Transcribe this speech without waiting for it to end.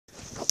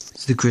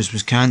It's the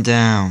Christmas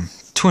Countdown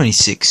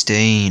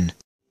 2016.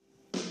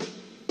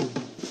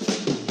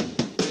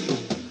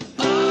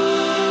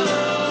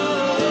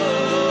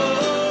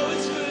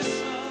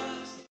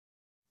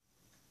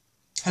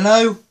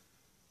 Hello,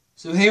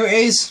 so here it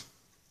is,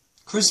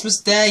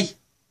 Christmas Day,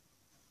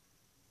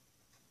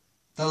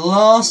 the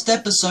last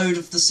episode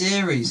of the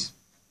series.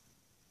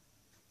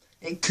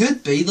 It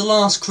could be the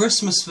last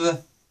Christmas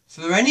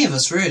for any of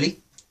us, really,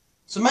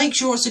 so make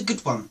sure it's a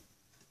good one.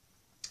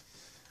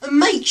 And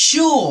make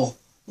sure,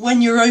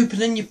 when you're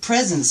opening your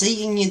presents,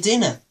 eating your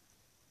dinner,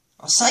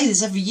 I say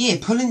this every year,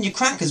 pulling your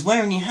crackers,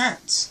 wearing your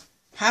hats,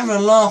 having a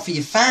laugh with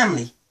your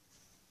family.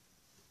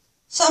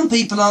 Some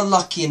people aren't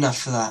lucky enough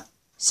for that.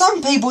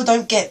 Some people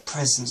don't get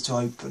presents to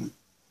open.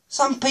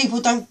 Some people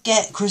don't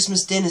get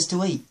Christmas dinners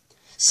to eat.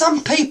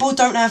 Some people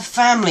don't have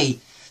family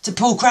to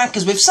pull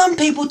crackers with. Some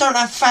people don't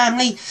have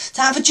family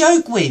to have a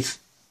joke with.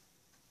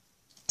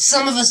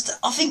 Some of us,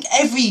 I think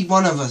every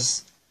one of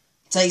us,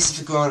 takes it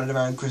for granted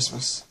around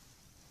Christmas.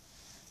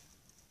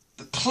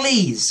 But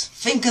please,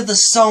 think of the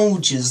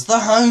soldiers, the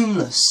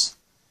homeless,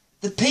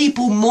 the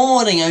people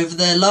mourning over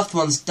their loved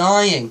ones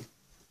dying.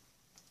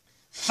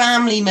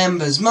 Family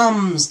members,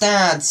 mums,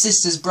 dads,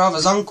 sisters,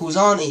 brothers, uncles,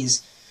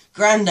 aunties,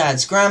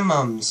 granddads,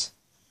 grandmums.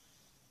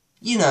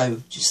 You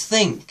know, just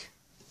think.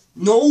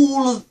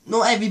 Not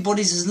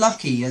everybody's as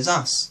lucky as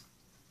us.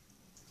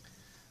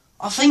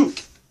 I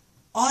think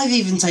I've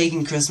even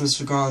taken Christmas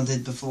for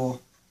granted before.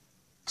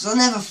 Because I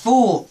never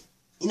thought,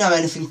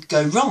 anything could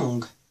go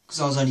wrong. Because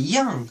I was only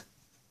young.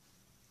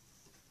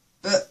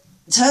 But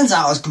it turns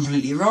out I was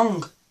completely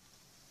wrong.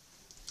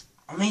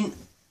 I mean,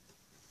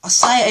 I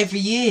say it every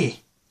year.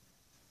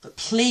 But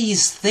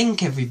please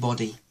think,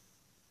 everybody.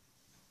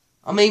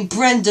 I mean,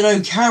 Brendan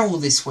O'Carroll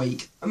this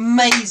week.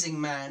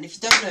 Amazing man. If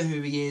you don't know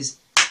who he is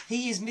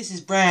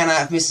Mrs. Brown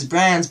out of Mrs.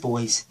 Brown's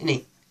Boys, isn't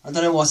he? I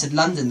don't know why I said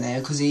London there,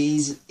 because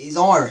he's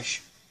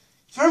Irish.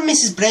 From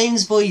Mrs.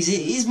 Brown's Boys,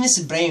 he's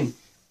Mrs. Brown.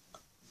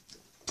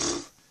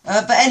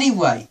 But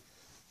anyway,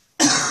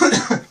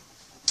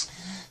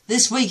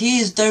 this week he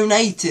has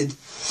donated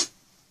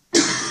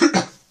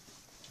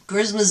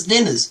Christmas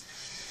dinners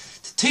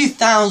to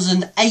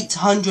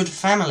 2,800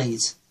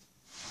 families.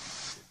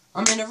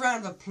 I mean, a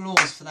round of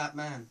applause for that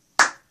man.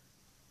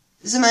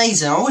 It's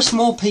amazing. I wish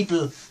more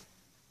people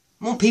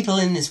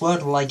in this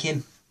world were like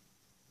him.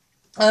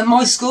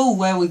 My school,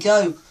 where we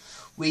go,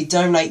 we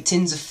donate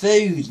tins of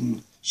food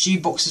and shoe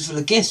boxes full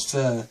of gifts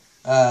for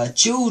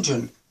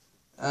children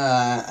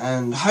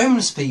and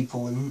homeless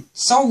people and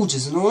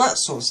soldiers and all that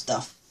sort of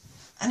stuff.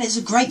 And it's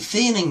a great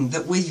feeling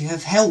that we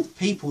have helped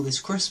people this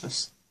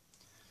Christmas.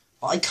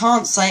 But I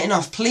can't say it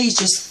enough. Please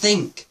just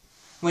think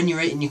when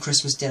you're eating your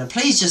Christmas dinner.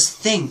 Please just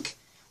think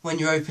when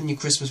you're opening your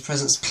Christmas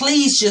presents.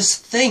 Please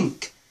just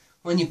think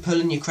when you're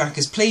pulling your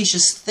crackers. Please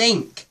just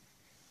think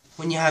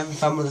when you're having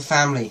fun with the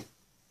family.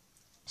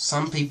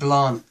 Some people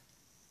aren't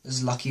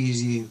as lucky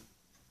as you.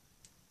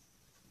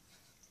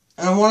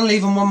 And I want to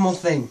leave on one more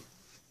thing.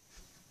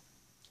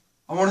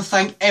 I want to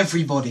thank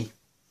everybody.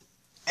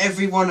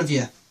 Every one of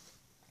you.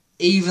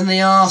 Even the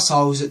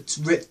arseholes that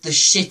ripped the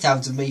shit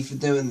out of me for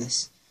doing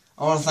this.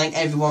 I want to thank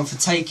everyone for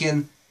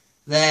taking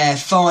their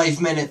 5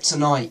 minutes a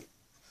night.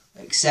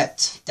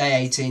 Except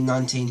day 18,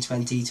 19,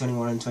 20,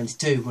 21 and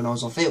 22 when I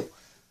was off ill.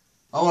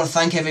 I want to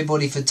thank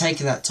everybody for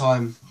taking that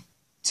time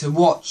to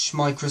watch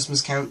my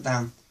Christmas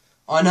countdown.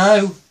 I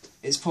know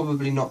it's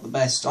probably not the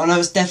best. I know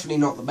it's definitely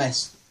not the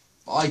best.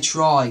 But I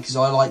try because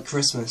I like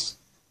Christmas.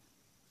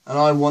 And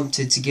I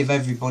wanted to give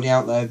everybody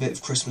out there a bit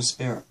of Christmas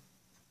spirit.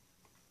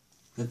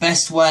 The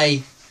best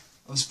way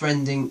of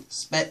spreading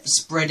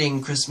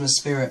Christmas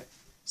spirit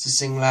is to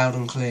sing loud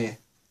and clear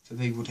for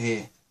people to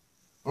hear.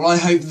 Well, I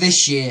hope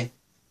this year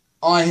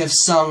I have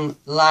sung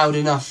loud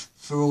enough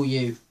for all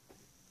you.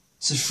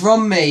 So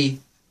from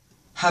me,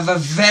 have a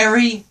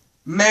very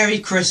Merry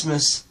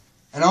Christmas,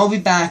 and I'll be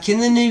back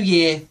in the new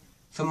year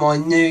for my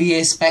New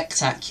Year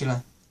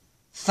Spectacular.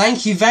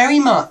 Thank you very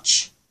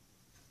much.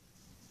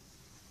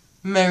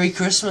 Merry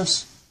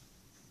Christmas.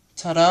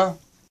 Ta-da.